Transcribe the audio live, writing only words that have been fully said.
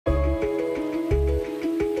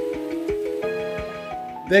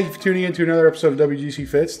Thank you for tuning in to another episode of WGC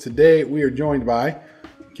Fits. Today we are joined by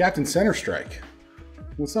Captain Center Strike.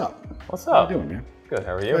 What's up? What's up? How you doing, man? Good.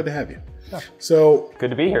 How are you? Glad to have you. Yeah. So Good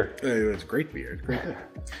to be here. it's great to be here. It's a great day.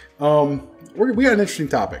 We got an interesting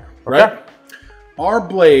topic, right? Okay. Are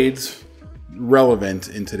blades relevant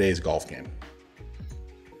in today's golf game?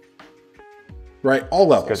 Right, all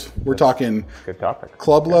levels. Good. We're talking Good topic.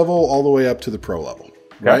 club level all the way up to the pro level,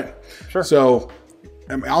 right? Sure. So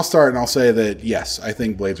I'll start and I'll say that, yes, I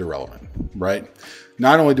think blades are relevant, right?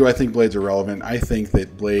 Not only do I think blades are relevant, I think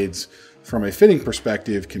that blades from a fitting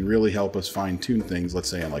perspective can really help us fine tune things, let's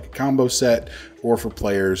say in like a combo set or for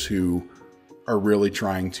players who are really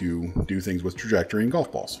trying to do things with trajectory and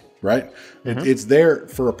golf balls, right? It's there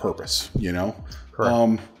for a purpose, you know?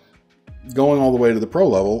 Correct. Going all the way to the pro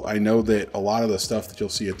level, I know that a lot of the stuff that you'll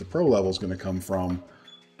see at the pro level is going to come from,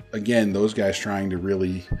 again, those guys trying to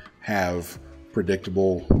really have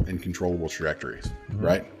predictable and controllable trajectories,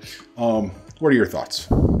 right? What are your thoughts?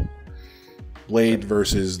 Blade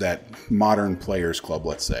versus that modern players club,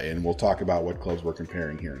 let's say, and we'll talk about what clubs we're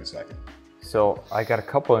comparing here in a second. So I got a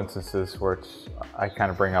couple instances where I kind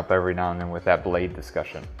of bring up every now and then with that blade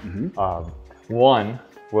discussion. One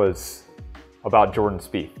was about Jordan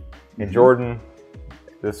Spieth. And Jordan,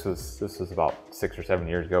 this was about 6 or 7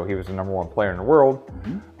 years ago. He was the #1 player in the world.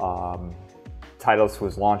 Titleist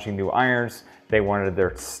was launching new irons. They wanted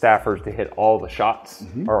their staffers to hit all the shots,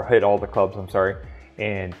 or hit all the clubs, I'm sorry.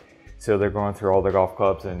 And so they're going through all the golf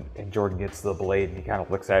clubs, and Jordan gets the blade, and he kind of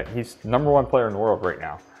looks at it. He's the #1 player in the world right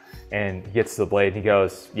now. And he gets the blade, and he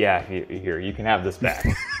goes, yeah, here, you can have this back.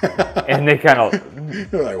 And they kind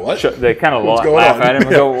of Like, what? They kind of laugh at him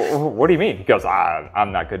and go, what do you mean? He goes,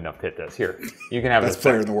 I'm not good enough to hit this. Here, you can have Best this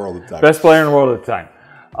player back. in the world at the time. Best player in the world at the time.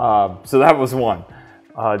 So that was one.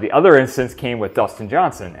 The other instance came with Dustin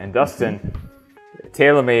Johnson. And Dustin,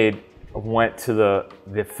 TaylorMade went to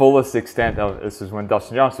the fullest extent of, this is when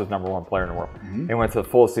Dustin Johnson was #1 player in the world. They went to the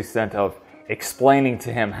fullest extent of explaining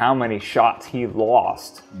to him how many shots he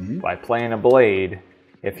lost by playing a blade.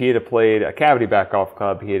 If he had played a cavity back golf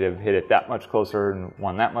club, he'd have hit it that much closer and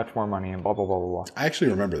won that much more money and blah, blah, blah, blah, blah. I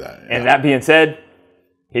actually remember that. Yeah. And that being said,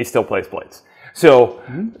 he still plays blades. So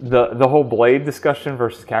the whole blade discussion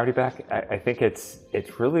versus cavity back, I think it's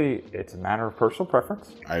a matter of personal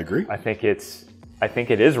preference. I agree. I think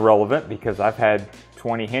it is relevant because I've had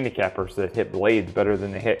 20 handicappers that hit blades better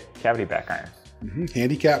than they hit cavity back irons.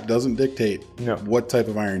 Handicap doesn't dictate No. what type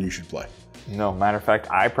of iron you should play. No, matter of fact,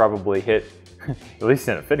 I probably hit, at least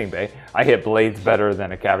in a fitting bay, I hit blades better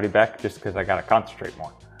than a cavity back just because I got to concentrate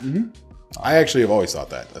more. I actually have always thought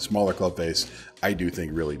that. A smaller club face, I do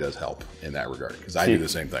think really does help in that regard because I do the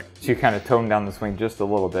same thing. So you kind of tone down the swing just a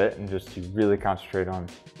little bit and just you really concentrate on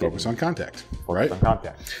Focus on contact, right? on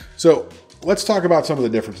contact. So let's talk about some of the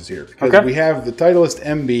differences here because we have the Titleist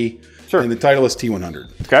MB and the Titleist T100.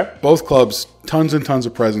 Okay. Both clubs, tons and tons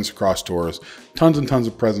of presence across tours, tons and tons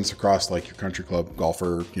of presence across like your country club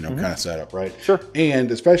golfer, kind of setup, right? Sure.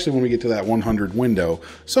 And especially when we get to that 100 window,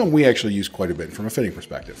 something we actually use quite a bit from a fitting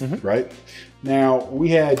perspective, right? Now, we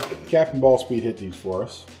had Captain Ballspeed hit these for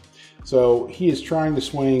us. So he is trying to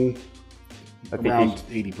swing around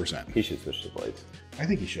 80%. He should switch to blades. I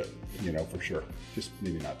think he should, for sure. Just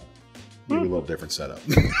maybe not. Maybe a little different setup.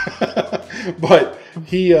 But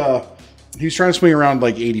he was trying to swing around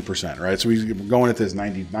like 80%, right? So he's going at this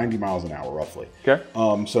 90 miles an hour roughly. Okay.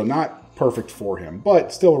 So not perfect for him,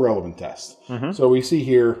 but still a relevant test. So we see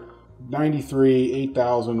here 93,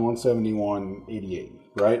 8,000, 171, 88,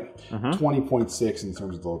 right? 20.6 in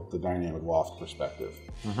terms of the dynamic loft perspective.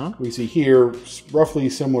 We see here roughly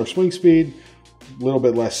similar swing speed, a little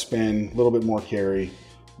bit less spin, a little bit more carry,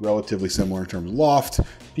 relatively similar in terms of loft,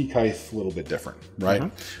 peak height a little bit different, right?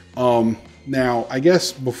 Now, I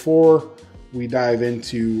guess before we dive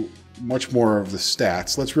into much more of the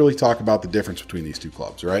stats, let's really talk about the difference between these two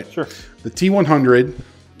clubs, right? Sure. The T100,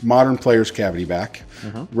 modern player's cavity back,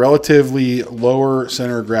 relatively lower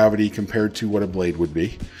center of gravity compared to what a blade would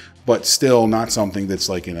be, but still not something that's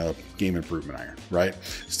like in a game improvement iron, right?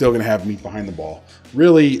 Still going to have meat behind the ball.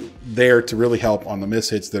 Really there to really help on the miss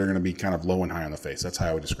hits that are going to be kind of low and high on the face. That's how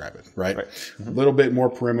I would describe it, right? A little bit more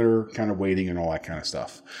perimeter kind of weighting and all that kind of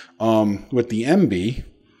stuff. With the MB,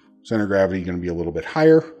 center of gravity going to be a little bit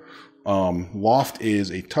higher. Loft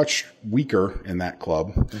is a touch weaker in that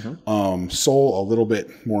club. Sole a little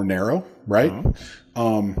bit more narrow, right?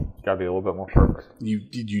 Got to be a little bit more perfect.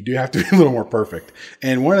 You do have to be a little more perfect.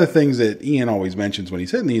 And one of the things that Ian always mentions when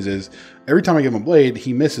he's hitting these is every time I give him a blade,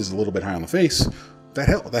 he misses a little bit high on the face. That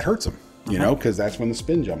hurts him, because that's when the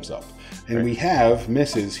spin jumps up. And we have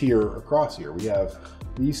misses here across here. We have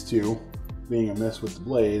these two being a miss with the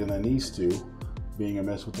blade, and then these two being a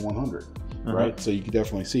miss with the 100, right? So you can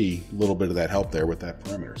definitely see a little bit of that help there with that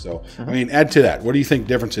perimeter. So, I mean, add to that. What do you think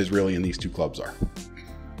differences really in these two clubs are?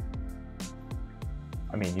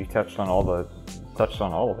 I mean, you touched on all of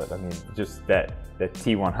it. I mean, just that the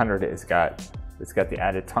T100 it's got the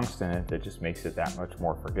added tungsten in it that just makes it that much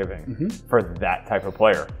more forgiving for that type of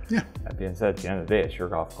player. Yeah. That being said, at the end of the day, it's your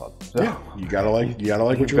golf club. So yeah. You gotta like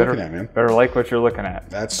what you're looking at, man. Better like what you're looking at.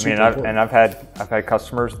 That's super important. I've had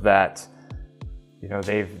customers that, you know,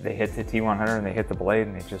 they hit the T100 and they hit the blade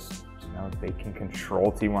and they just, you know, they can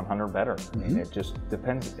control T100 better. I mean, it just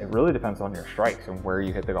depends. It really depends on your strikes and where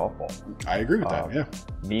you hit the golf ball. I agree with that. Yeah.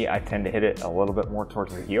 Me, I tend to hit it a little bit more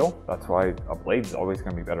towards the heel. That's why a blade's always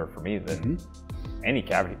going to be better for me than any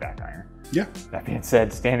cavity back iron. Yeah. That being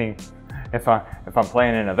said, if I'm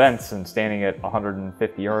playing in events and standing at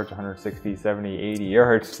 150 yards, 160, 70, 80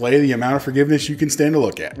 yards. Play the amount of forgiveness you can stand to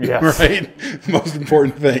look at. Yes. Right? Most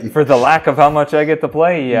important thing. For the lack of how much I get to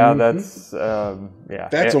play, yeah, that's, yeah.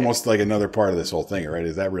 That's almost like another part of this whole thing, right?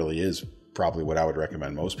 Is that really is probably what I would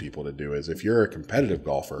recommend most people to do is if you're a competitive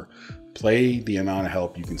golfer, play the amount of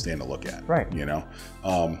help you can stand to look at. Right. You know,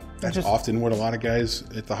 that's often what a lot of guys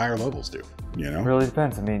at the higher levels do. You know, it really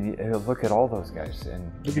depends. I mean, look at all those guys.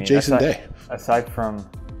 And look at Jason Day. Aside from,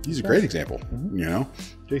 he's a great example. You know,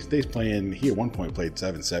 Jason Day's playing. He at one point played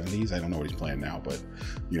 770s. I don't know what he's playing now, but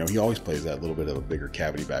you know, he always plays that little bit of a bigger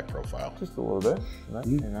cavity back profile. Just a little bit.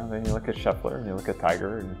 You know, then you look at Scheffler and you look at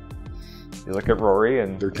Tiger and you look at Rory,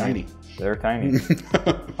 and they're tiny. They're tiny.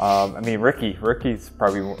 I mean, Ricky's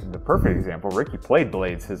probably the perfect example. Ricky played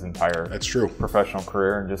blades his entire professional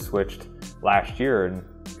career and just switched last year and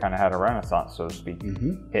kind of had a renaissance, so to speak,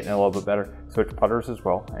 hitting it a little bit better. Switched putters as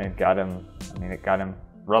well, and it got him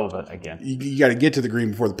relevant again. You got to get to the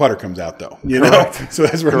green before the putter comes out, though. You know, so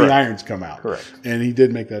that's where the irons come out. Correct. And he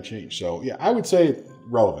did make that change. So yeah, I would say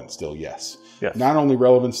relevant still. Yes. Yes. Not only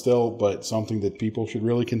relevant still, but something that people should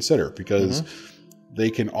really consider because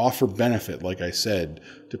they can offer benefit, like I said,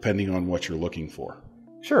 depending on what you're looking for.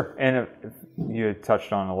 Sure. And if you had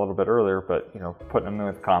touched on a little bit earlier, but you know, putting them in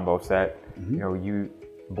with a combo set, you know,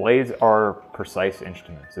 blades are precise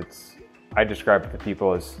instruments. I describe it to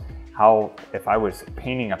people as how if I was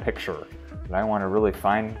painting a picture and I want a really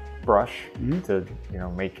fine brush to, you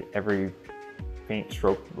know, make every paint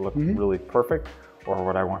stroke look really perfect, or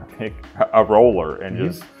would I want to make a roller and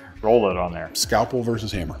just roll it on there? Scalpel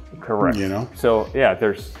versus hammer. Correct. You know? So yeah,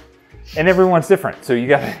 and everyone's different. So you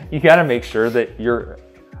gotta make sure that you're,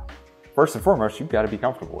 first and foremost, you've got to be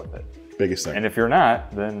comfortable with it. Biggest thing. And if you're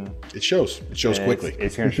not, then it shows. It shows quickly.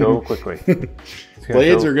 It's going to show quickly.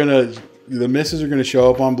 The misses are going to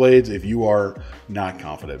show up on blades if you are not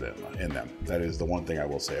confident in them. That is the one thing I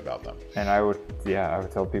will say about them. And I would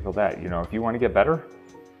tell people that, you know, if you want to get better,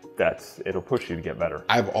 it'll push you to get better.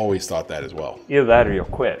 I've always thought that as well. Either that or you'll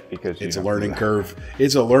quit because it's a learning curve.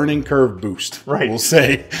 It's a learning curve boost, right? We'll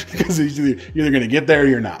say, because you're either going to get there or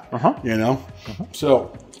you're not. You know.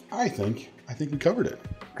 So I think we covered it.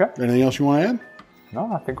 Okay. Anything else you want to add?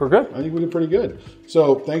 No, I think we're good. I think we did pretty good.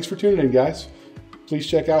 So thanks for tuning in, guys. Please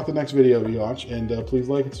check out the next video we launch, and please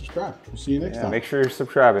like and subscribe. We'll see you next time. Make sure you're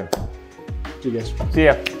subscribing. See you guys. See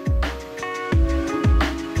ya.